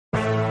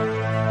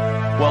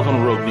Welcome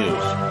to Rogue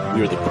News.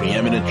 We are the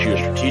preeminent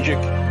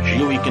geostrategic,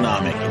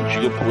 geoeconomic, and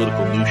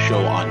geopolitical news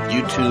show on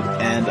YouTube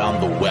and on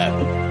the web.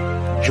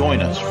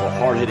 Join us for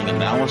hard-hitting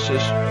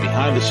analysis,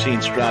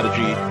 behind-the-scenes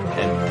strategy,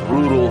 and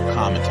brutal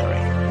commentary.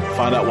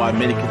 Find out why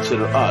many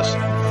consider us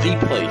the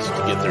place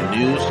to get their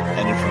news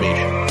and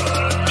information.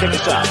 Check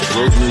us out at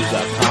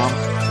roguenews.com.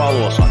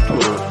 Follow us on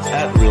Twitter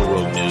at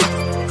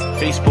RealRogueNews,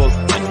 Facebook,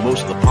 and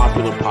most of the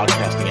popular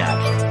podcasting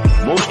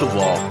apps. Most of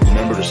all,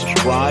 remember to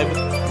subscribe,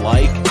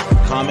 like,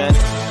 comment,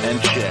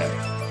 and share.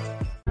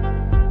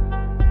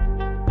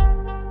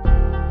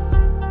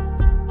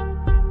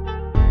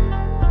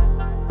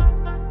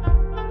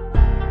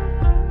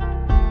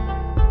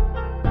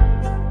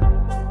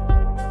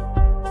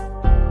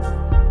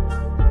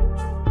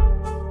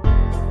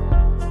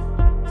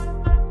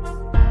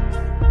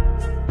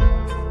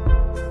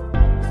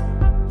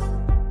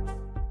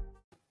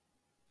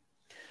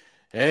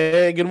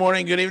 Hey, good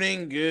morning, good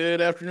evening,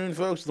 good afternoon,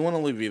 folks. The one and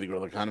only V, the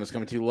Girl Economist,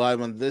 coming to you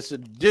live on this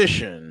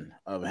edition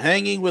of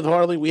Hanging with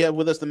Harley. We have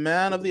with us the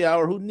man of the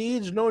hour who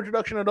needs no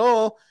introduction at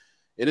all.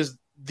 He's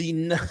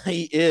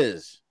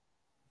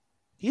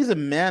a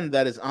man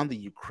that is on the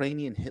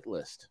Ukrainian hit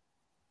list.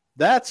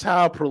 That's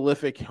how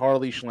prolific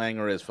Harley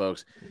Schlanger is,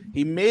 folks.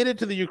 He made it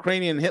to the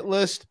Ukrainian hit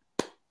list.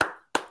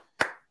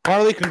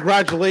 Harley,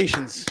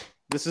 congratulations.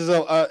 This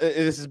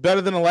is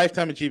better than a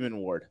Lifetime Achievement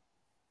Award.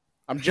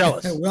 I'm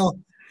jealous. Well,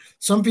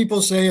 some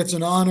people say it's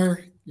an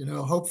honor.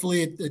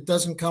 Hopefully it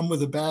doesn't come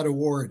with a bad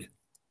award.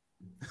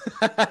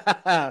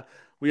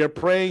 We are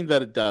praying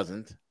that it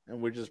doesn't. And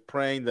we're just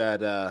praying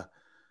that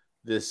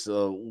this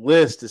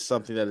list is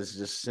something that is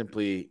just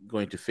simply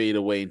going to fade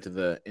away into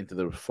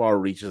the far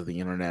reaches of the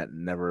internet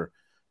and never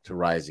to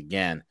rise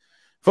again.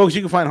 Folks,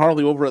 you can find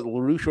Harley over at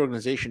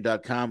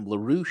LaRoucheOrganization.com,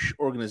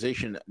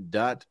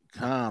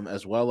 LaRoucheOrganization.com,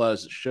 as well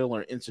as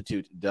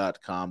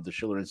SchillerInstitute.com,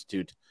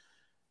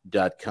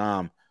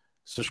 theSchillerInstitute.com.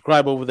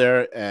 Subscribe over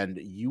there, and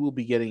you will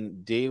be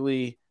getting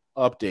daily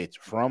updates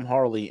from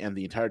Harley and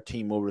the entire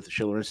team over at the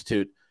Schiller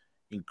Institute.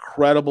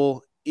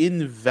 Incredible,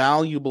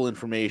 invaluable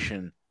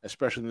information,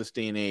 especially in this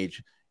day and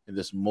age, in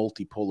this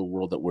multipolar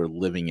world that we're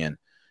living in.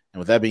 And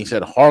with that being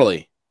said,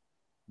 Harley,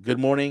 good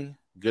morning,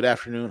 good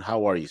afternoon.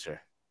 How are you, sir?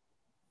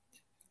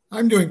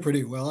 I'm doing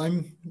pretty well.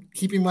 I'm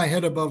keeping my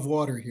head above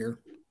water here.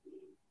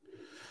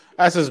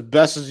 That's as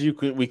best as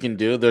we can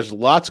do. There's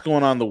lots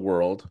going on in the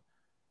world.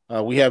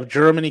 We have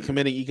Germany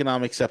committing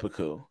economic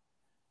seppuku.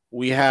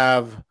 We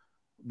have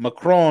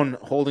Macron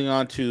holding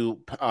on to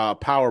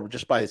power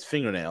just by his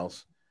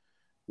fingernails.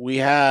 We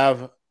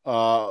have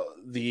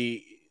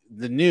the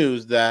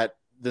news that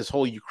this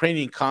whole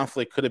Ukrainian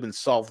conflict could have been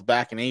solved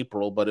back in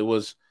April, but it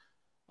was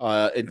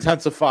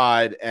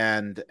intensified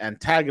and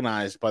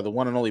antagonized by the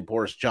one and only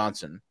Boris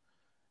Johnson.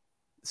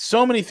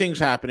 So many things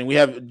happening. We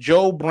have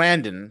Joe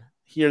Brandon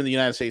here in the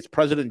United States,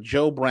 President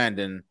Joe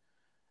Brandon,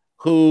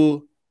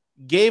 who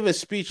gave a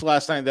speech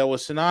last night that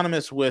was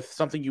synonymous with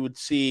something you would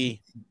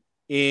see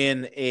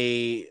in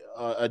a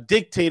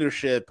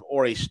dictatorship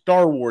or a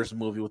Star Wars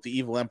movie with the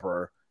evil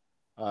emperor,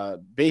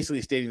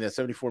 basically stating that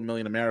 74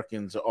 million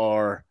Americans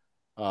are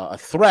a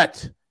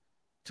threat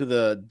to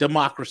the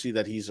democracy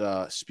that he's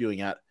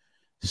spewing at.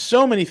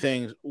 So many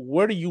things.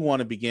 Where do you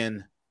want to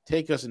begin?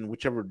 Take us in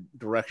whichever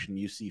direction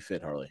you see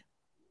fit, Harley.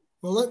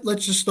 Well,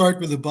 let's just start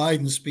with the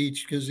Biden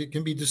speech because it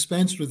can be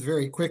dispensed with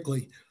very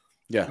quickly.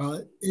 Yeah,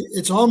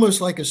 it's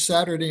almost like a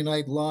Saturday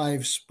Night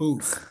Live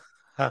spoof.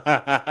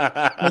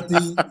 But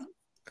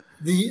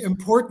the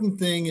important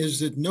thing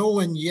is that no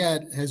one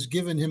yet has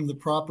given him the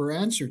proper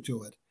answer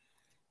to it.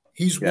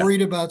 He's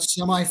worried about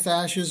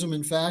semi-fascism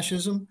and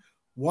fascism.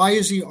 Why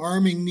is he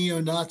arming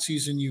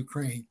neo-Nazis in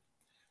Ukraine?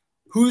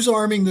 Who's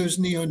arming those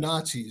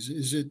neo-Nazis?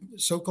 Is it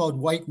so-called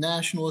white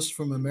nationalists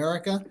from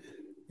America?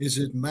 Is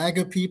it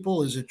MAGA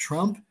people? Is it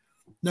Trump?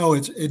 No,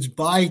 it's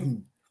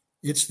Biden.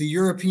 It's the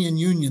European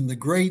Union, the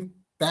great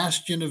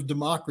bastion of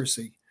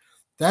democracy.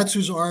 That's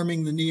who's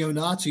arming the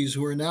neo-Nazis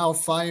who are now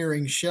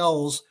firing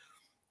shells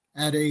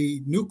at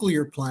a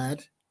nuclear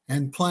plant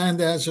and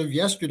planned as of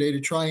yesterday to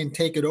try and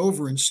take it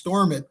over and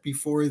storm it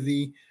before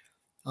the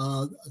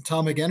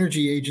Atomic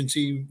Energy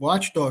Agency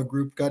watchdog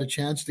group got a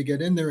chance to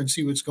get in there and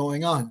see what's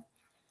going on.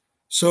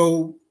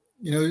 So,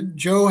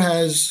 Joe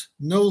has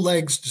no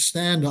legs to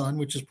stand on,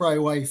 which is probably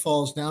why he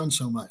falls down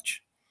so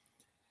much.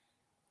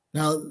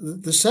 Now,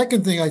 the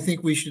second thing I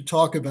think we should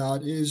talk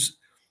about is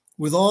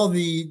with all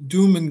the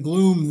doom and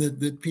gloom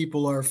that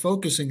people are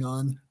focusing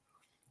on,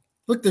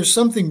 look, there's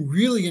something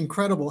really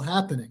incredible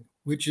happening,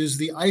 which is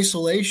the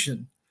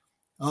isolation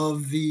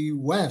of the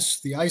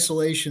West, the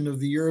isolation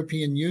of the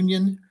European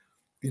Union,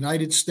 the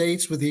United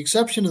States, with the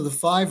exception of the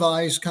Five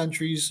Eyes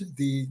countries,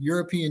 the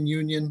European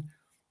Union,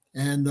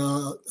 and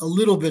a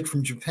little bit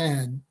from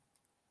Japan.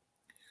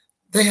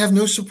 They have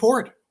no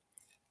support.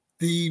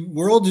 The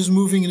world is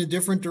moving in a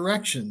different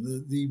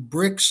direction. The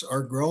BRICS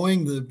are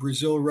growing, the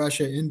Brazil,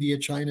 Russia, India,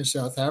 China,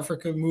 South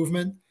Africa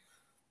movement.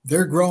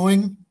 They're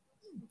growing.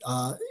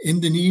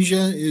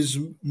 Indonesia is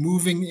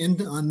moving in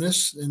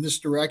this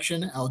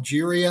direction.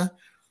 Algeria,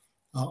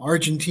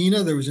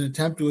 Argentina, there was an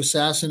attempt to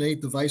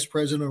assassinate the vice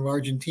president of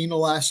Argentina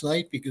last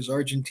night because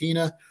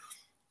Argentina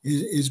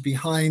is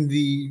behind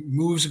the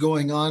moves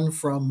going on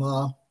from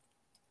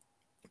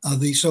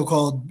the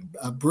so-called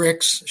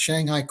BRICS,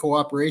 Shanghai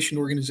Cooperation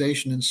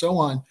Organization, and so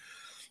on.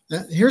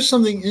 Now, here's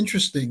something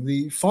interesting.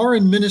 The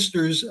foreign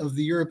ministers of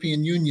the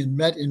European Union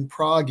met in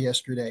Prague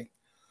yesterday.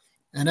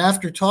 And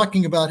after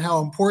talking about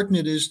how important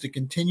it is to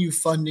continue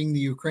funding the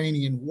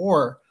Ukrainian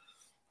war,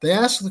 they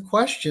asked the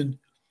question,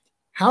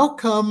 how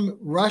come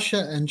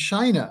Russia and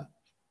China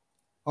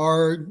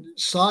are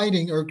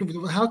siding, or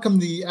how come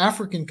the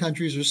African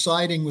countries are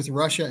siding with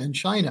Russia and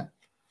China?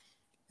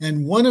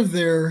 And one of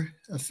their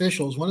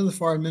officials, one of the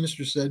foreign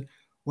ministers said,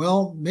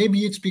 well, maybe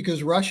it's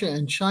because Russia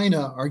and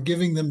China are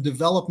giving them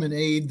development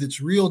aid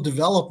that's real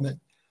development,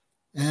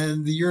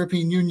 and the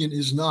European Union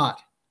is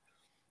not.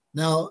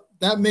 Now,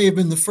 that may have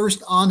been the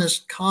first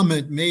honest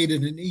comment made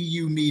in an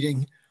EU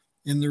meeting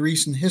in the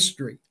recent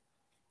history.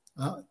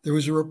 There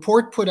was a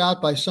report put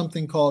out by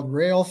something called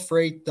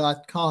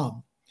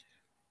railfreight.com,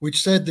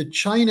 which said that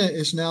China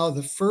is now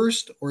the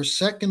first or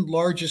second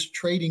largest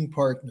trading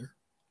partner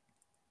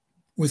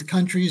with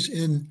countries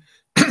in,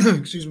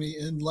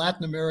 in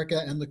Latin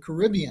America and the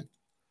Caribbean,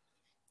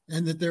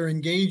 and that they're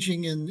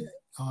engaging in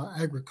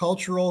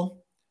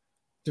agricultural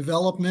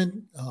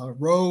development,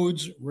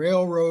 roads,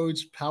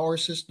 railroads, power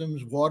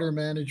systems, water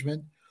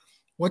management.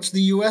 What's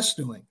the U.S.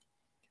 doing?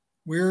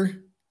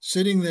 We're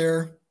sitting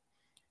there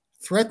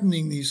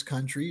threatening these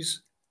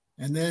countries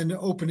and then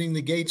opening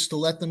the gates to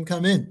let them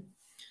come in.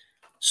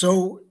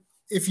 So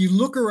if you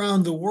look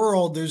around the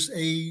world, there's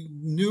a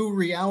new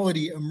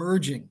reality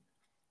emerging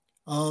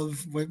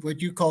of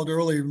what you called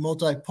earlier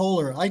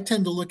multipolar. I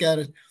tend to look at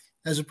it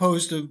as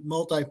opposed to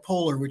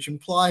multipolar, which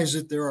implies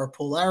that there are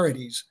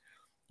polarities.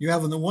 You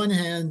have on the one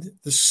hand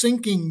the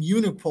sinking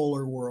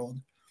unipolar world.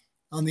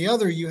 On the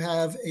other, you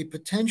have a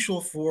potential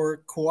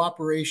for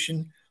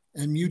cooperation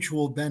and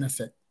mutual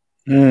benefit.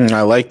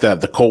 I like that.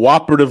 The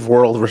cooperative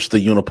world versus the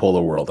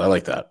unipolar world. I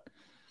like that.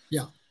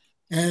 Yeah.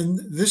 And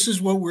this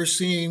is what we're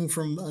seeing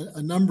from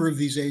a number of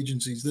these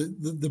agencies.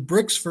 The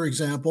BRICS, for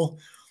example,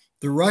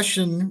 the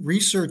Russian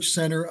Research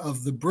Center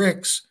of the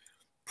BRICS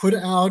put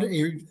out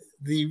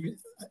the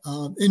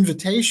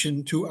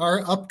invitation to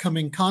our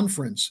upcoming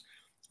conference.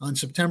 On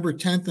September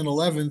 10th and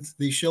 11th,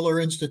 the Schiller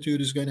Institute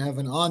is going to have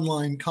an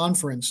online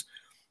conference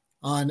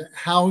on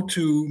how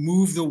to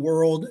move the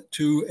world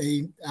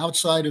to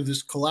outside of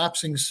this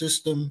collapsing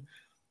system,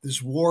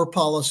 this war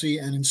policy,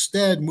 and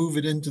instead move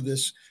it into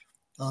this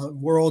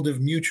world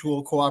of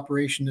mutual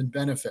cooperation and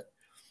benefit.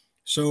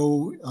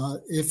 So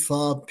if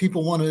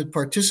people want to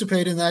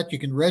participate in that, you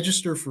can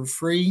register for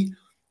free.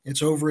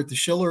 It's over at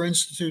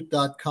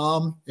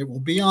theschillerinstitute.com. It will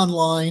be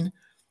online.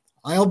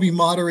 I'll be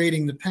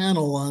moderating the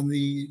panel on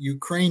the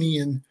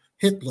Ukrainian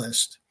hit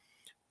list.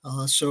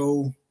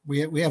 So we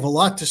have a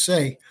lot to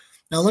say.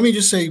 Now, let me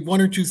just say one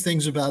or two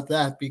things about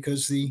that,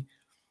 because the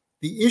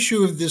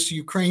issue of this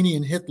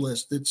Ukrainian hit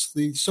list, it's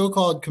the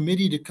so-called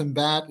Committee to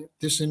Combat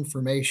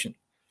Disinformation.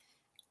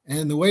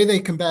 And the way they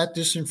combat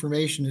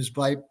disinformation is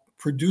by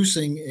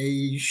producing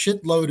a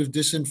shitload of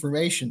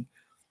disinformation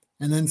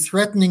and then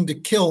threatening to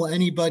kill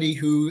anybody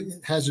who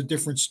has a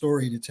different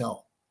story to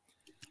tell.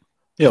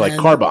 Yeah, like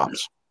car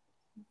bombs.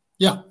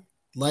 Yeah,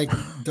 like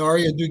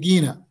Daria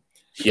Dugina.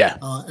 Yeah.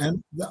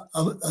 And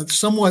a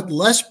somewhat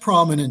less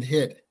prominent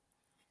hit,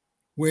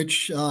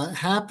 which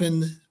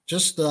happened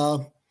just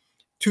 2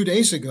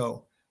 days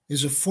ago,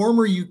 is a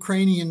former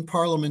Ukrainian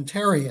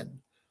parliamentarian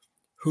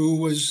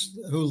who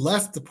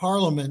left the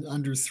parliament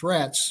under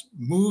threats,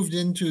 moved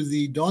into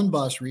the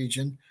Donbas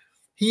region.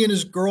 He and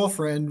his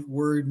girlfriend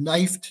were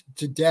knifed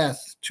to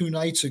death 2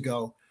 nights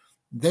ago.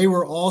 They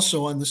were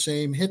also on the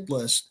same hit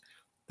list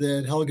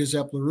that Helga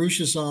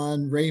Zeplerush is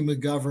on, Ray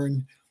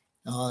McGovern,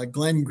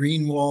 Glenn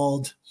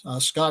Greenwald,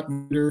 Scott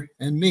Ritter,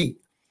 and me.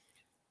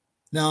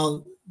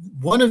 Now,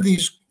 one of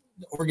these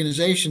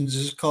organizations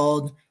is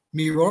called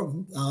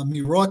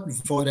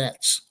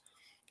Mirotvorets.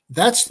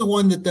 That's the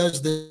one that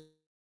does the...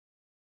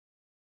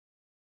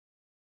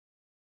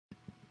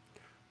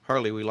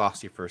 Harley, we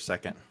lost you for a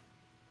second.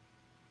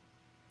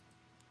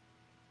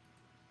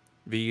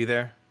 V, you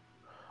there?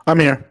 I'm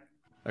here.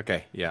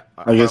 Okay, yeah.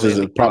 I guess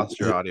Harley, it's a lost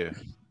your audio.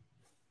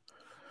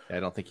 I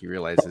don't think he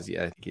realizes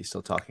yet. I think he's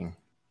still talking.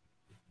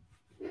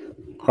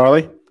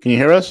 Harley, can you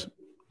hear us?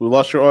 We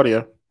lost your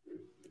audio.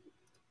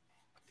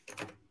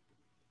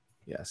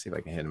 Yeah, see if I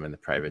can hit him in the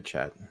private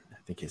chat. I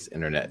think his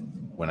internet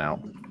went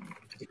out.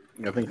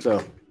 I think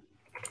so.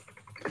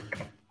 I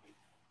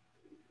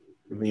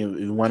mean,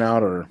 it went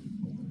out, or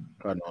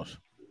God knows.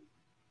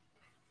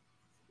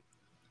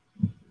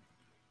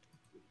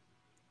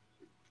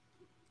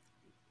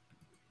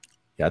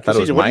 Yeah, I thought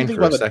it was mine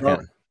for a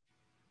second.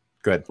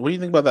 Good. What do you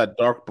think about that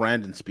Dark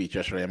Brandon speech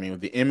yesterday? I mean, with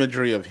the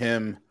imagery of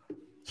him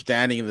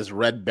standing in this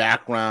red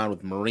background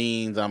with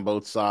Marines on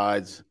both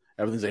sides,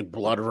 everything's like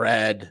blood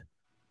red.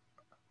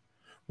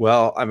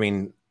 Well, I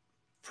mean,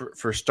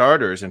 for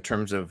starters, in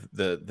terms of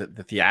the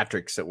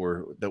theatrics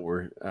that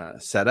were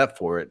set up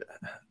for it,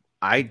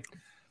 I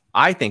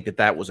I think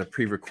that was a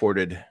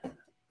pre-recorded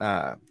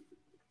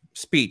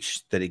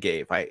speech that he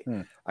gave.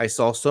 I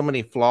saw so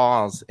many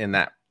flaws in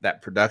that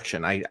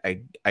production. I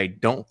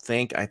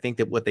think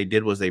that what they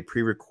did was they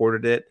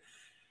pre-recorded it,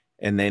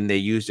 and then they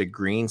used a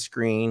green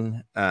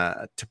screen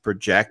to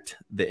project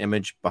the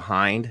image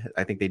behind.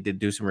 I think they did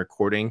do some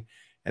recording,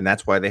 and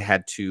that's why they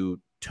had to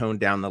tone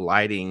down the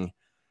lighting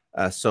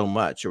so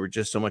much. There were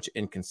just so much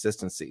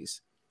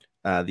inconsistencies.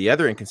 The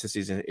other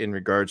inconsistencies in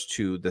regards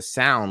to the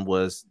sound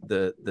was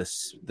the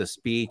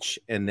speech,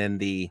 and then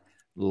the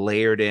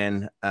layered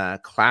in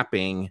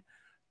clapping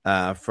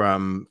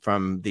from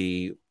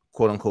the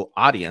quote unquote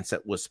audience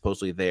that was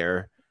supposedly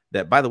there.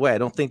 That, by the way, I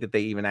don't think that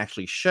they even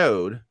actually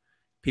showed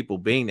people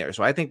being there.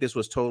 So I think this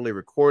was totally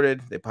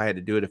recorded. They probably had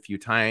to do it a few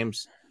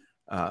times.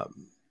 I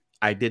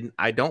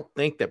don't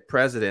think that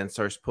presidents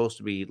are supposed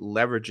to be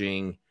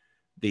leveraging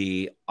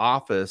the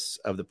office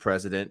of the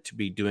president to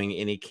be doing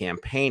any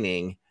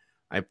campaigning.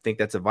 I think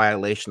that's a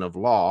violation of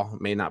law.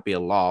 It may not be a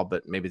law,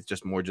 but maybe it's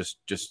just more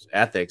just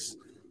ethics.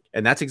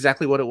 And that's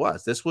exactly what it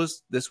was. This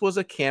was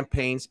a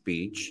campaign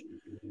speech.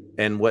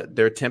 And what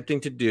they're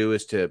attempting to do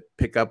is to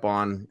pick up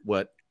on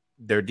what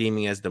they're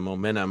deeming as the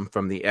momentum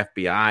from the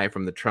FBI,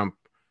 from the Trump,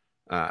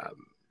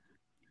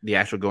 the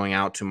actual going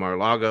out to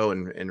Mar-a-Lago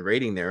and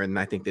raiding there. And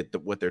I think that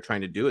what they're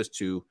trying to do is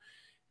to,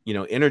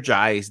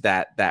 energize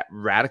that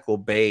radical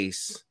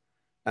base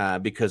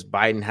because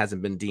Biden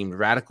hasn't been deemed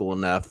radical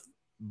enough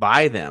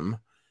by them.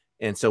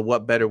 And so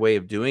what better way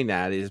of doing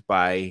that is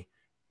by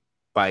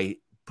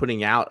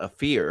putting out a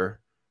fear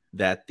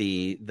that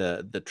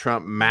the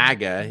Trump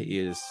MAGA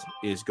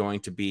is going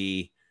to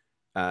be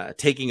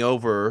taking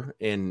over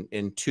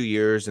in 2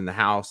 years in the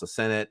House, the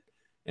Senate.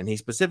 And he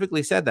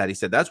specifically said that. He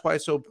said, that's why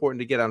it's so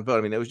important to get on vote.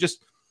 I mean,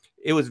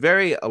 it was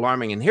very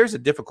alarming. And here's the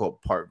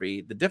difficult part,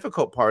 V. The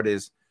difficult part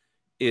is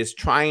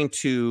trying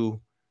to,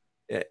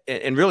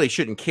 and really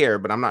shouldn't care,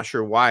 but I'm not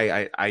sure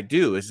why I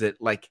do, is that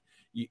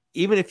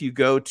even if you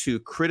go to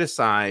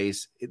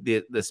criticize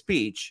the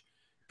speech,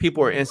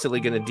 people are instantly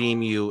going to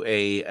deem you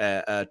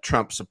a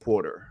Trump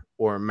supporter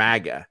or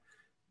MAGA.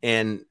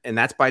 And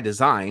that's by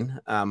design.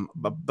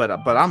 But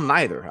I'm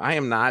neither. I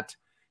am not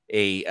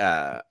a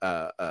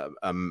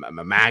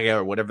MAGA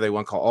or whatever they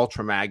want to call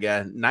ultra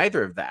MAGA,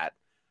 neither of that.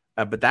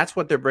 But that's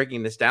what they're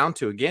breaking this down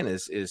to again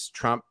is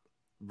Trump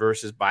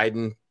versus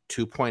Biden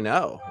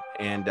 2.0.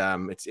 And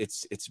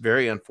it's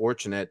very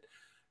unfortunate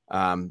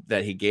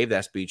that he gave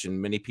that speech.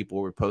 And many people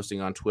were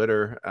posting on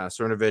Twitter,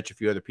 Cernovich, a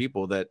few other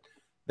people, that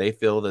they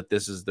feel that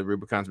this is the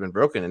Rubicon's been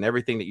broken, and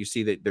everything that you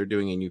see that they're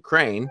doing in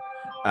Ukraine,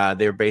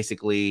 they're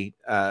basically,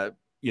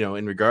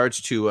 in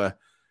regards to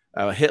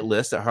a hit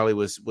list that Harley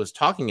was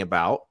talking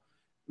about.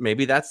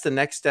 Maybe that's the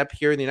next step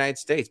here in the United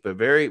States, but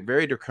very,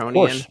 very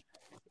draconian.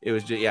 It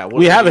was just,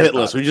 we have a hit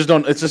list. We just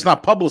don't. It's just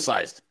not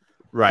publicized.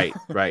 Right.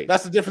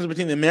 That's the difference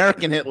between the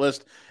American hit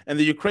list and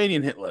the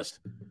Ukrainian hit list.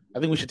 I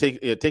think we should take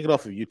it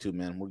off of YouTube,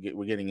 man.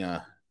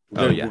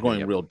 We're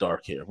going real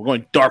dark here. We're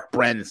going dark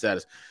Brandon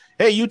status.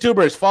 Hey,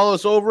 YouTubers, follow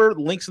us over.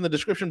 Links in the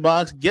description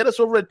box. Get us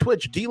over at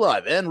Twitch,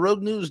 DLive, and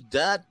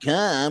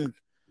RogueNews.com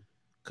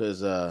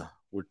because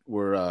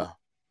we're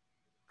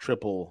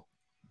triple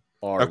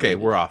R. Okay,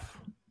 we're off.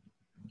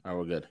 All right,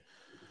 we're good.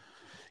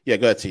 Yeah,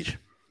 go ahead, Siege.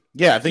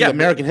 Yeah, I think the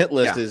American hit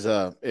list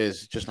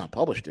is just not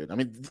published, dude. I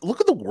mean, look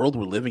at the world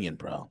we're living in,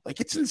 bro.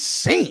 It's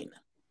insane.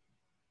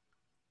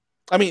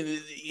 I mean,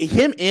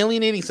 him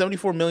alienating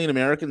 74 million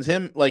Americans,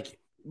 him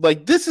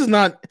this is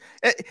not.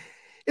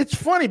 It's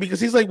funny because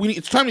he's like,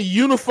 it's time to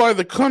unify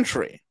the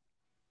country.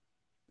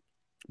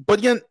 But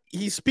again,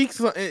 he's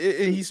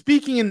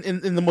speaking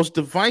in the most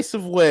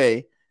divisive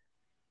way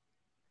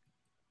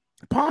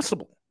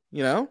possible,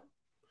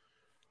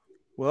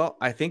 Well,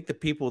 I think the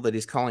people that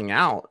he's calling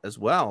out as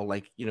well,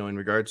 in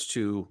regards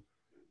to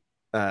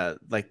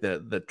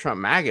the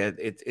Trump MAGA,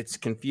 it's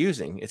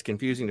confusing. It's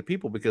confusing to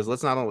people because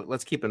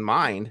let's keep in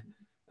mind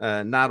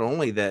not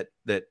only that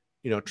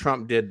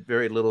Trump did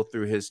very little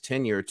through his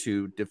tenure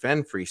to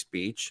defend free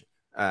speech,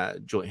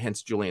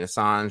 hence Julian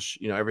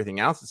Assange, everything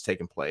else that's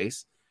taken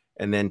place.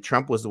 And then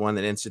Trump was the one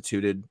that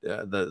instituted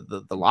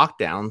the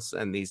lockdowns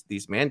and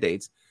these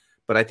mandates.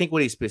 But I think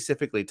what he's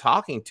specifically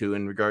talking to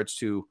in regards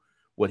to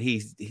what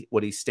he's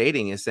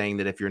stating is saying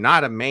that if you're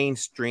not a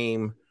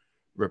mainstream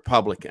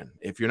Republican,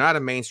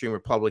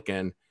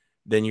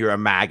 then you're a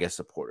MAGA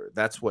supporter.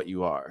 That's what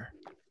you are.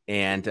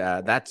 And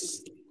that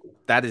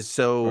is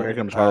so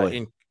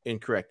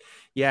incorrect.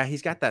 Yeah,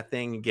 he's got that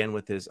thing again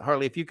with his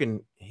Harley. If you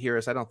can hear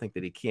us, I don't think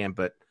that he can,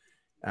 but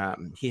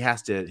he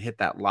has to hit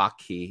that lock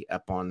key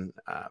up on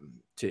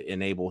to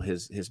enable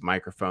his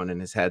microphone and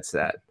his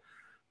headset.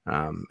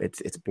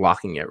 It's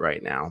blocking it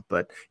right now.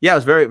 But yeah, it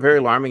was very, very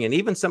alarming. And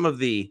even some of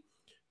the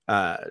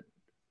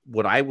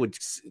what I would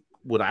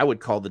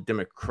call the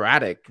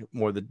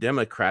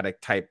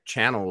democratic type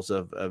channels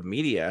of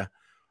media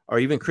are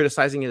even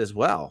criticizing it as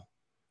well.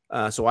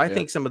 So I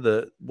think some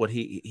of what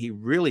he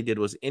really did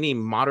was any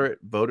moderate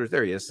voters.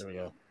 There he is. There we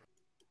go.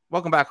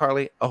 Welcome back,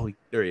 Harley. Oh,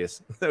 there he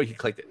is. You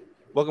clicked it.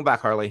 Welcome back,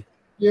 Harley.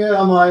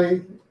 Yeah,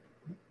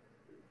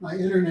 My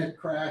internet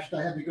crashed.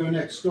 I had to go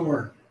next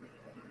door.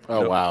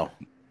 Oh, wow.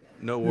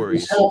 No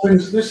worries.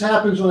 This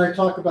happens when I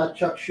talk about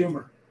Chuck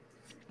Schumer.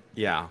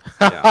 Yeah.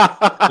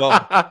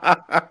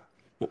 Yeah.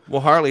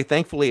 Well, Harley,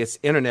 thankfully it's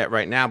internet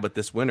right now, but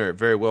this winter it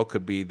very well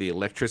could be the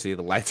electricity,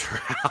 the lights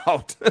are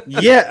out.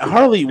 Yeah,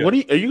 Harley, are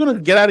you going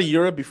to get out of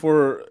Europe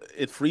before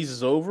it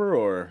freezes over,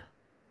 or?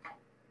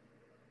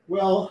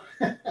 Well,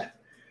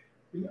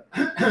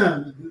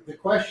 the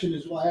question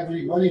is, will I have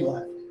any money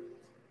left?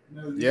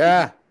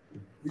 Yeah.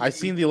 I've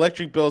seen the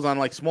electric bills on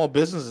like small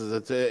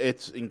businesses.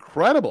 It's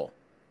incredible.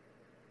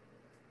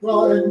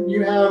 Well, and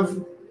you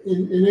have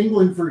in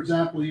England, for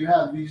example, you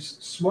have these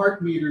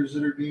smart meters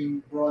that are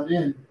being brought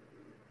in,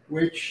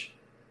 which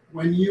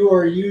when you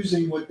are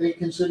using what they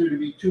consider to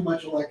be too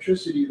much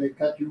electricity, they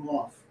cut you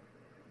off.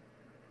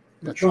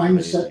 They're trying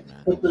to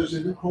put those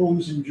in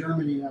homes in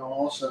Germany now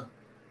also.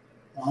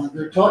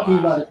 They're talking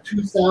about a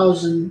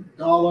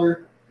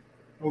 $2,000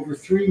 over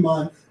 3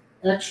 month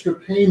extra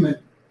payment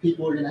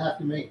people are going to have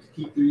to make to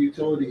keep their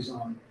utilities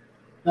on.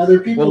 Now, there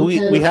are people. Well,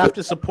 we have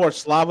to support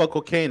Slava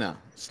Kokena.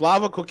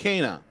 Slava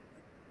Kokena.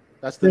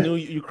 That's the new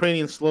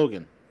Ukrainian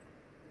slogan.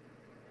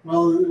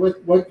 Well,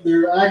 what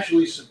they're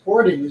actually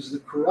supporting is the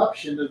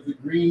corruption of the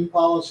green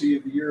policy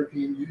of the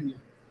European Union.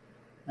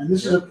 And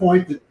this is a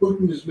point that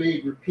Putin has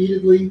made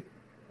repeatedly.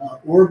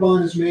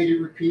 Orban has made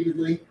it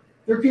repeatedly.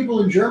 There are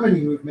people in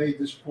Germany who have made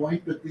this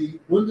point, but the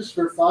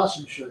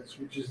Bundesverfassungsschutz,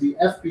 which is the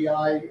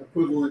FBI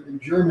equivalent in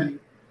Germany,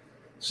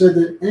 said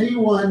that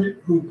anyone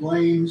who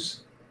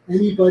blames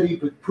anybody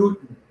but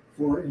Putin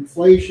for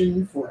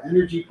inflation, for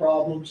energy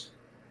problems,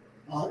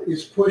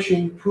 is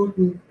pushing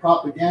Putin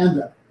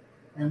propaganda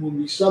and will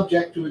be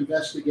subject to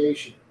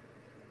investigation.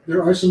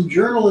 There are some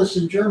journalists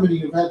in Germany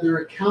who've had their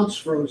accounts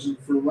frozen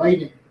for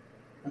writing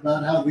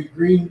about how the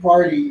Green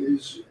Party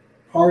is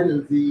part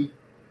of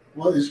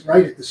is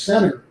right at the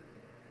center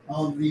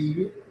of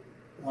the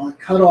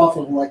cutoff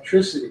of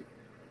electricity.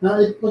 Now,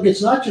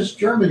 it's not just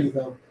Germany,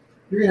 though.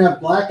 You're going to have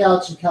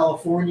blackouts in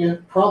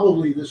California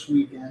probably this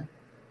weekend.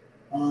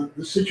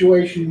 The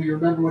situation, we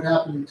remember what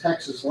happened in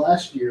Texas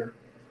last year.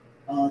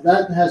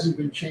 That hasn't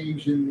been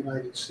changed in the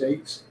United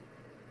States.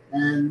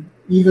 And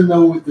even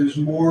though there's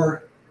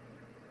more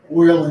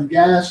oil and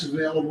gas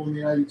available in the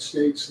United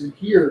States than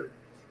here,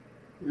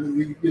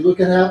 you look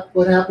at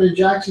what happened in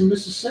Jackson,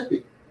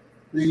 Mississippi.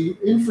 The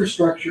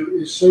infrastructure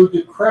is so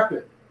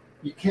decrepit,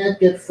 you can't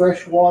get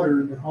fresh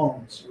water into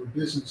homes or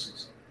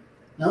businesses.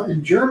 Now,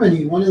 in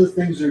Germany, one of the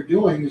things they're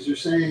doing is they're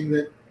saying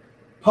that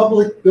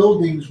public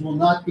buildings will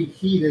not be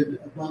heated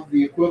above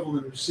the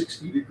equivalent of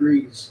 60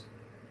 degrees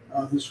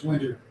this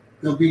winter.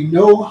 There'll be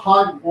no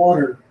hot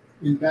water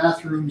in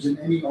bathrooms in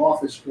any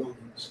office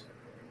buildings.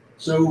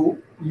 So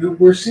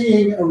we're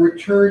seeing a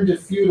return to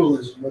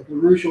feudalism. Like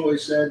LaRouche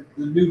always said,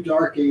 the new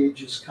dark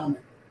age is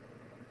coming.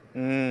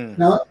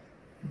 Now,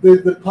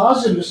 the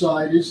positive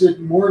side is that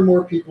more and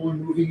more people are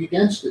moving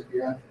against it.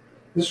 Yeah.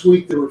 This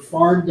week there were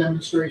farm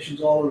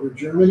demonstrations all over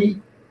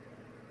Germany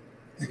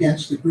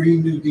against the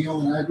Green New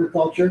Deal in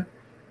agriculture.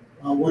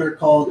 What are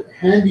called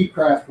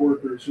handicraft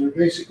workers, who are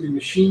basically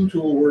machine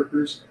tool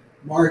workers,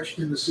 marched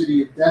in the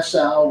city of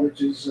Dessau,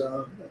 which is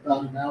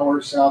about an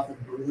hour south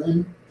of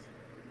Berlin.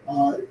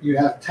 You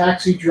have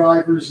taxi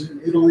drivers in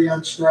Italy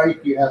on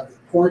strike. You have the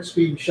ports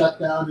being shut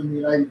down in the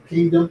United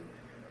Kingdom.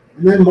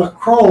 And then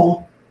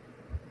Macron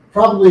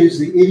probably is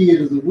the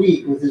idiot of the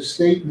week with his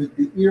statement,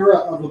 the era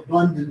of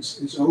abundance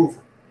is over.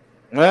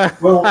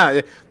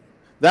 Well,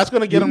 that's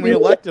going to get him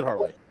reelected,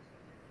 Harley.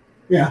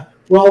 Yeah.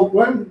 Well,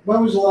 when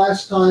was the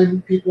last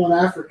time people in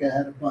Africa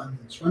had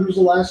abundance? When was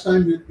the last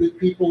time that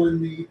people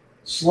in the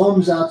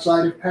slums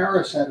outside of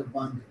Paris had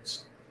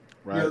abundance?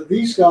 Right.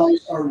 These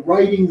guys are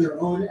writing their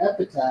own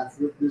epitaph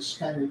with this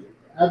kind of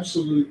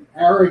absolute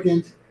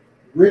arrogant,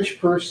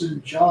 rich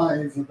person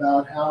jive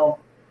about how,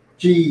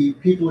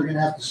 people are going to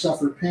have to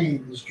suffer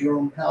pain, as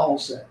Jerome Powell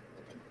said.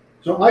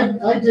 So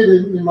I did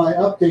in my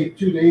update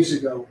 2 days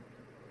ago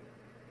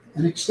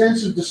an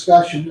extensive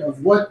discussion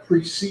of what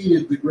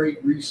preceded the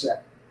Great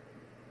Reset.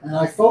 And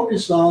I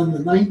focused on the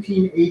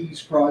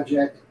 1980s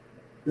project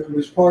that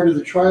was part of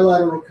the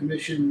Trilateral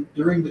Commission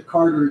during the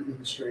Carter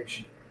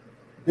administration.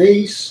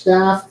 They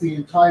staffed the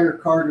entire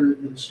Carter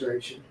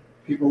administration,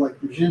 people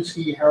like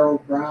Brzezinski,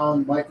 Harold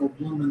Brown, Michael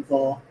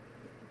Blumenthal,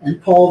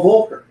 and Paul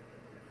Volcker.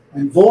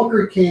 And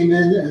Volcker came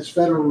in as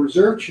Federal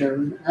Reserve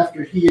Chairman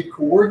after he had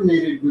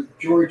coordinated with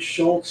George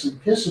Shultz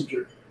and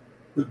Kissinger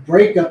the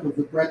breakup of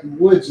the Bretton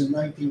Woods in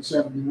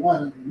 1971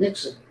 under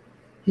Nixon.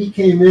 He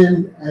came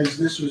in as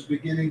this was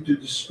beginning to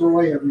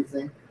destroy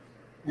everything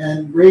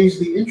and raise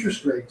the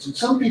interest rates. And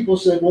some people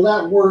said, well,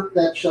 that worked,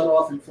 that shut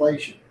off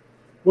inflation.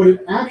 What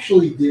it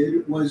actually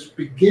did was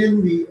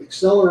begin the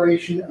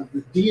acceleration of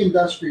the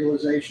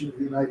deindustrialization of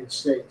the United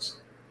States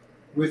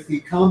with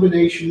the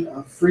combination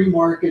of free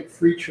market,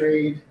 free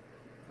trade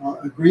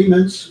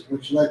agreements,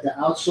 which led to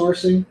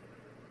outsourcing,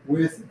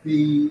 with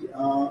the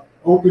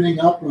opening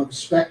up of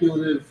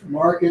speculative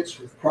markets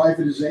with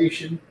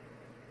privatization.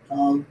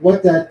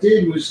 What that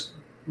did was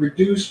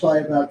reduce by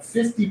about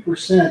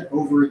 50%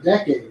 over a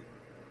decade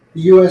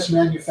the U.S.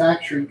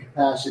 manufacturing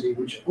capacity,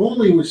 which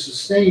only was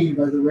sustained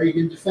by the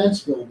Reagan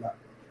defense buildup.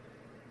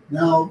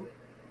 Now,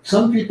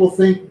 some people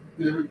think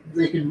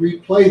they can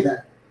replay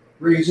that,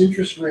 raise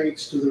interest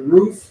rates to the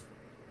roof,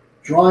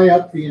 dry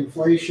up the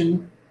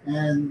inflation,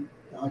 and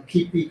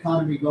keep the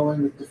economy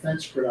going with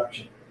defense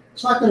production.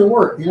 It's not going to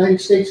work. The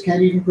United States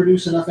can't even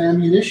produce enough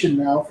ammunition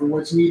now for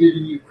what's needed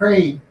in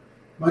Ukraine,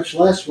 much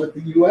less what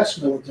the U.S.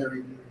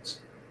 military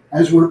needs,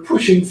 as we're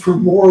pushing for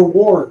more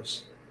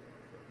wars.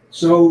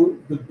 So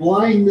the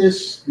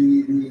blindness,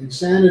 the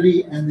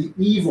insanity, and the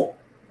evil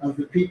of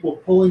the people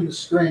pulling the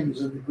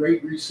strings of the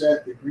Great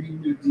Reset, the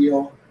Green New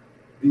Deal,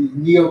 the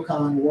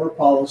neocon war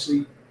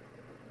policy,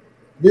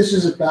 this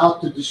is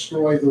about to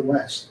destroy the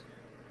West.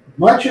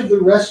 Much of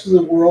the rest of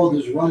the world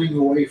is running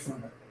away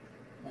from it.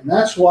 And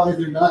that's why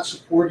they're not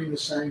supporting the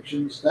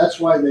sanctions. That's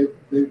why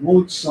they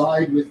won't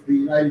side with the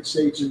United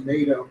States and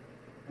NATO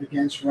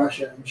against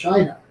Russia and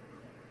China.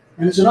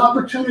 And it's an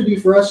opportunity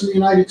for us in the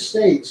United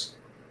States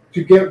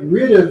to get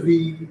rid of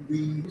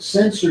the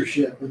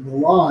censorship and the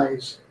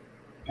lies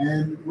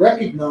and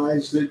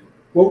recognize that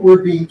what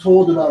we're being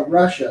told about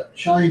Russia,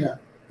 China,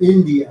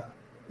 India,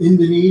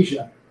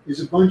 Indonesia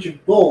is a bunch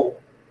of bull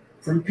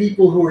from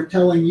people who are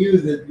telling you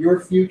that your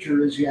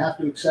future is you have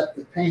to accept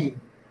the pain.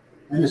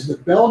 And as the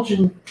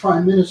Belgian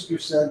Prime Minister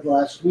said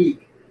last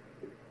week,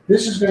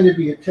 this is going to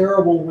be a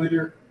terrible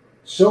winter.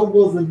 So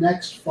will the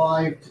next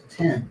 5 to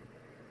 10.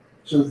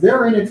 So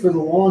they're in it for the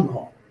long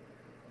haul.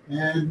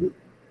 And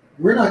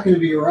we're not going to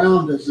be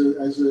around as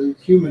a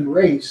human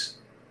race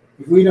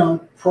if we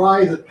don't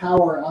pry the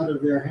power out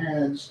of their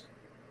hands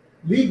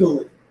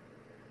legally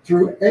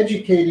through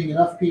educating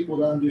enough people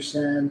to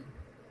understand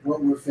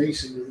what we're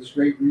facing with this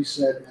Great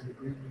Reset and the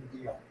Green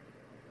New Deal.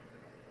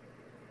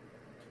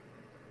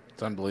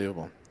 It's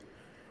unbelievable.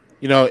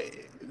 You know,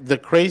 the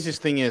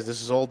craziest thing is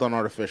this is all done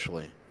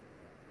artificially.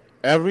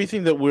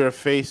 Everything that we're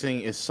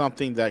facing is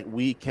something that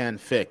we can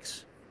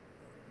fix.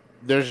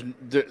 The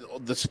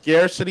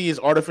scarcity is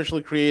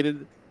artificially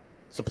created.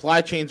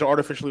 Supply chains are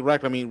artificially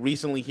wrecked. I mean,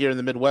 recently here in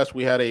the Midwest,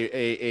 we had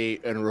a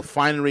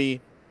refinery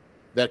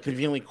that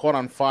conveniently caught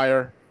on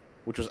fire,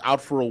 which was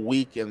out for a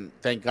week, and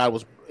thank God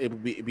was able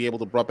to be able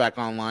to brought back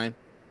online.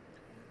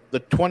 The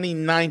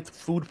 29th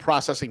food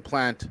processing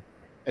plant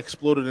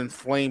exploded in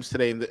flames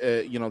today.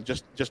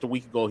 Just a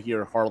week ago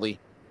here, Harley.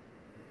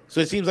 So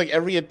it seems like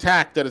every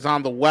attack that is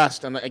on the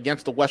West and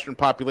against the Western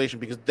population,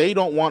 because they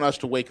don't want us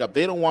to wake up,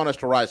 they don't want us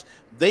to rise,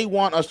 they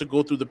want us to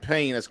go through the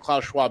pain, as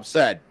Klaus Schwab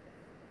said.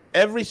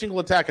 Every single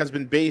attack has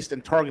been based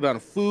and targeted on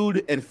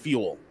food and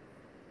fuel,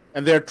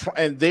 and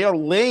they are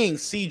laying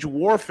siege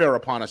warfare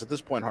upon us at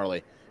this point,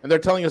 Harley. And they're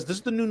telling us this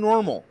is the new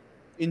normal.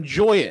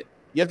 Enjoy it.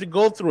 You have to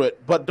go through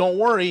it, but don't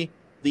worry.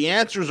 The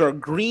answers are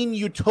green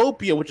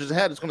utopia, which is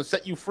ahead. It's going to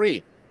set you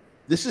free.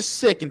 This is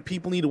sick, and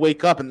people need to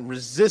wake up and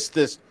resist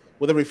this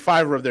with every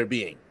fiber of their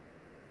being.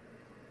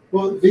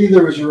 Well,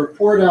 there was a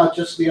report out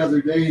just the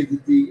other day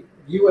that the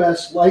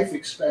U.S. life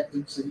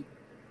expectancy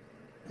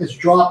has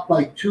dropped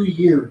by 2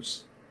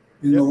 years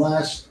in the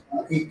last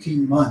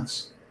 18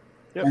 months.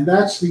 Yep. And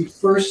that's the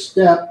first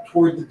step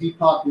toward the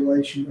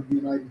depopulation of the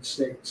United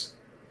States.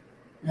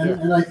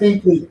 And I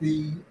think that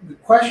the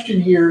question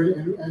here,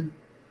 and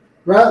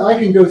I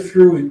can go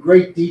through in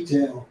great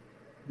detail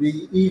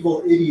the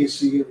evil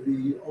idiocy of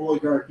the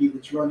oligarchy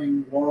that's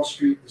running Wall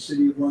Street, the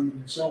City of London,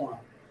 and so on.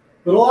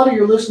 But a lot of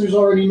your listeners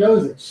already know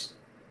this.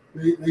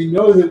 They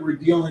know that we're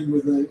dealing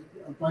with a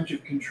bunch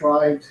of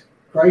contrived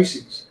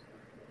crises.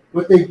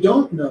 What they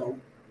don't know,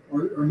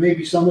 or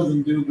maybe some of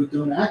them do but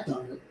don't act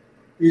on it,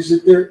 is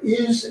that there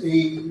is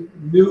a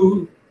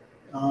new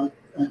a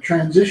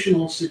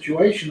transitional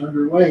situation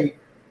underway,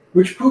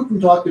 which Putin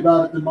talked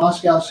about at the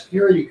Moscow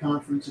Security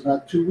Conference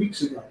about 2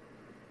 weeks ago.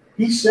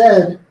 He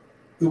said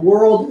the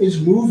world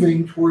is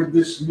moving toward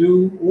this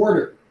new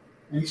order.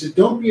 And he said,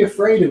 don't be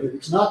afraid of it.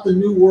 It's not the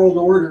new world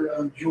order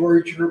of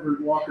George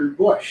Herbert Walker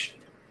Bush.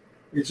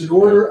 It's an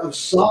order of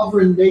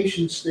sovereign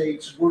nation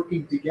states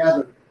working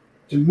together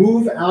to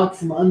move out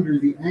from under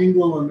the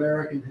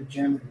Anglo-American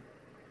hegemony.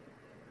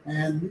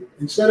 And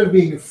instead of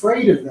being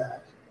afraid of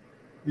that,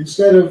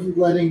 instead of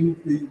letting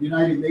the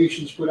United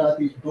Nations put out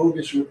these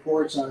bogus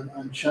reports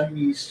on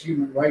Chinese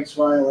human rights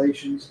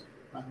violations,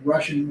 on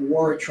Russian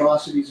war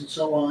atrocities and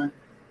so on,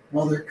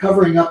 while they're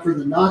covering up for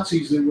the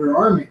Nazis that we're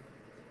arming,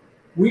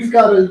 we've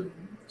got to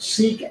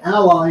seek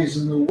allies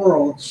in the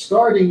world,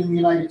 starting in the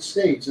United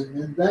States.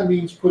 And that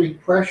means putting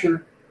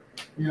pressure.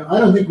 I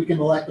don't think we can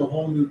elect a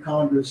whole new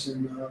Congress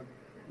in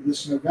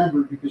this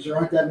November because there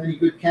aren't that many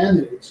good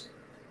candidates.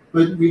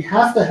 But we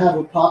have to have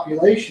a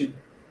population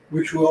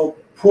which will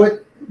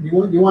put, you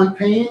want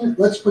pain?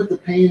 Let's put the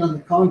pain on the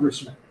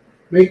congressmen.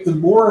 Make them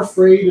more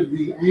afraid of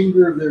the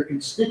anger of their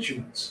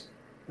constituents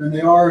than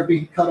they are of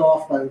being cut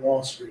off by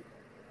Wall Street.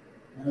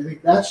 And I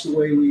think that's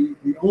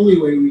the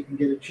only way we can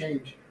get a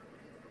change.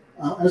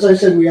 As I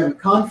said, we have a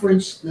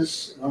conference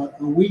a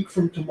week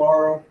from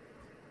tomorrow.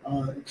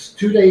 It's a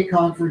 2-day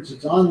conference.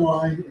 It's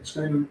online. It's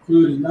going to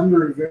include a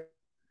number of very,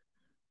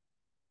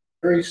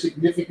 very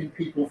significant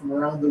people from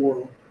around the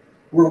world.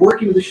 We're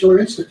working with the Schiller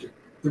Institute.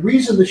 The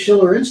reason the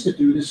Schiller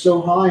Institute is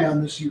so high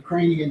on this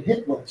Ukrainian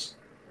hit list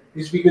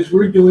is because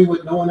we're doing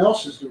what no one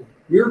else is doing.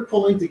 We're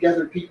pulling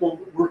together people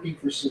working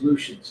for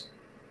solutions.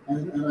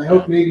 And I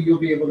hope maybe you'll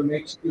be able to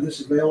make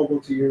this available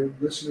to your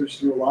listeners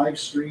through a live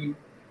stream.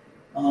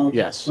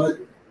 Yes. But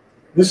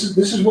this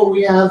is what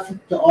we have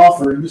to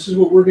offer, and this is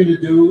what we're going to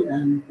do,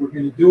 and we're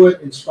going to do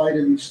it in spite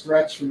of these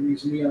threats from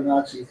these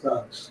neo-Nazi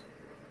thugs.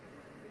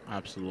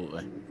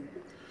 Absolutely.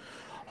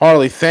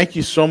 Harley, thank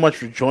you so much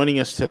for joining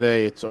us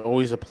today. It's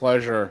always a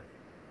pleasure.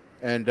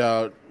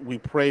 And we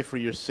pray for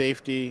your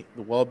safety,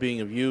 the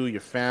well-being of you,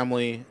 your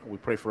family. We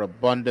pray for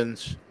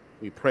abundance.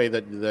 We pray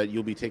that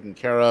you'll be taken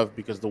care of,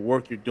 because the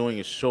work you're doing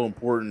is so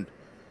important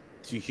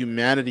to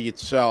humanity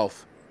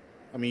itself.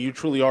 I mean, you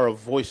truly are a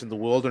voice in the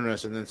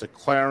wilderness, and it's a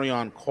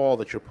clarion call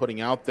that you're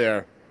putting out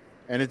there,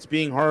 and it's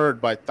being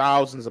heard by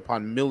thousands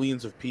upon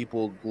millions of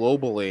people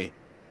globally.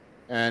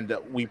 And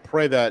we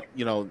pray that,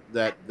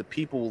 that the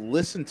people will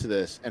listen to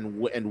this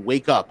and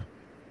wake up.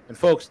 And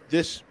folks,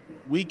 this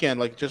weekend,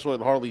 like just what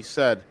Harley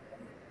said,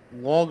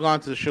 log on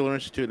to the Schiller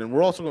Institute, and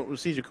we're also going to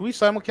CJ. Can we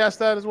simulcast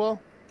that as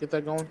well? Get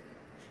that going.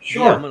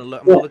 Sure. Yeah, I'm gonna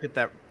look at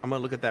that. I'm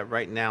gonna look at that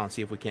right now and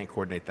see if we can't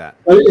coordinate that.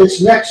 It's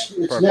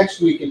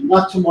next weekend,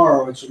 not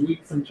tomorrow. It's a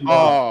week from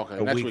tomorrow. Oh,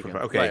 okay. Next weekend.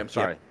 Okay. Right, I'm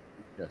sorry.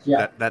 Yes.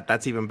 Yeah.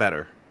 That's even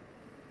better.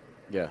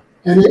 Yeah.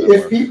 And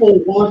if people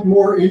want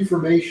more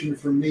information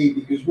from me,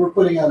 because we're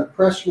putting out a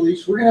press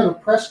release, we're going to have a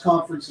press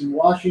conference in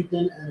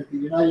Washington and at the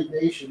United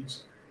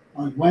Nations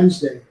on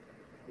Wednesday.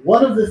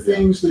 One of the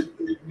things that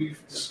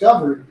we've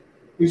discovered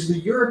is the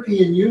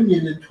European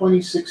Union in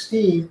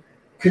 2016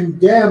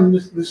 condemned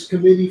this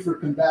Committee for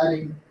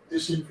Combating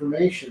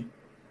Disinformation,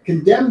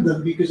 condemned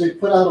them because they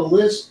put out a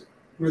list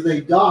where they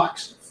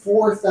doxed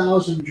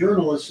 4,000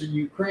 journalists in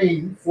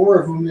Ukraine,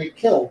 4 of whom they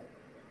killed.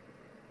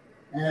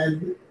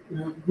 And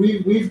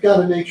we've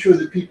got to make sure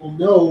that people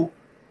know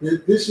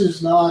that this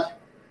is not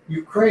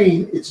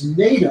Ukraine, it's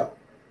NATO.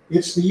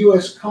 It's the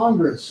U.S.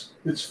 Congress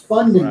that's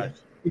funding it.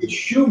 It's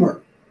Schumer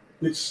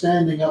that's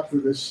standing up for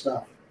this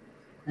stuff.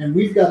 And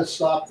we've got to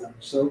stop them.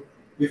 So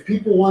if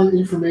people want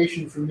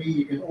information from me,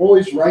 you can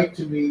always write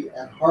to me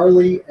at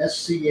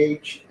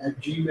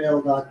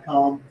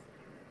harleysch@gmail.com.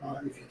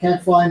 If you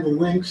can't find the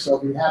links, I'll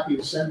be happy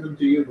to send them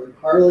to you, but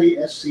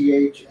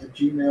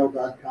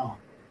harleysch@gmail.com.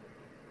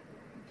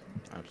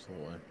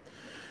 Absolutely.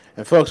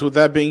 And folks, with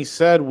that being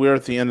said, we're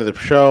at the end of the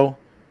show.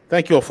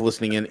 Thank you all for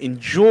listening in.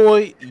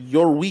 Enjoy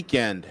your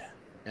weekend.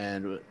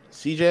 And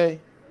CJ,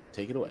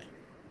 take it away.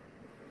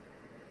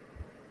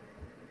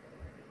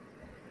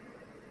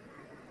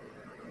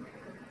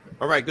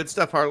 All right, good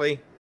stuff,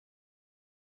 Harley.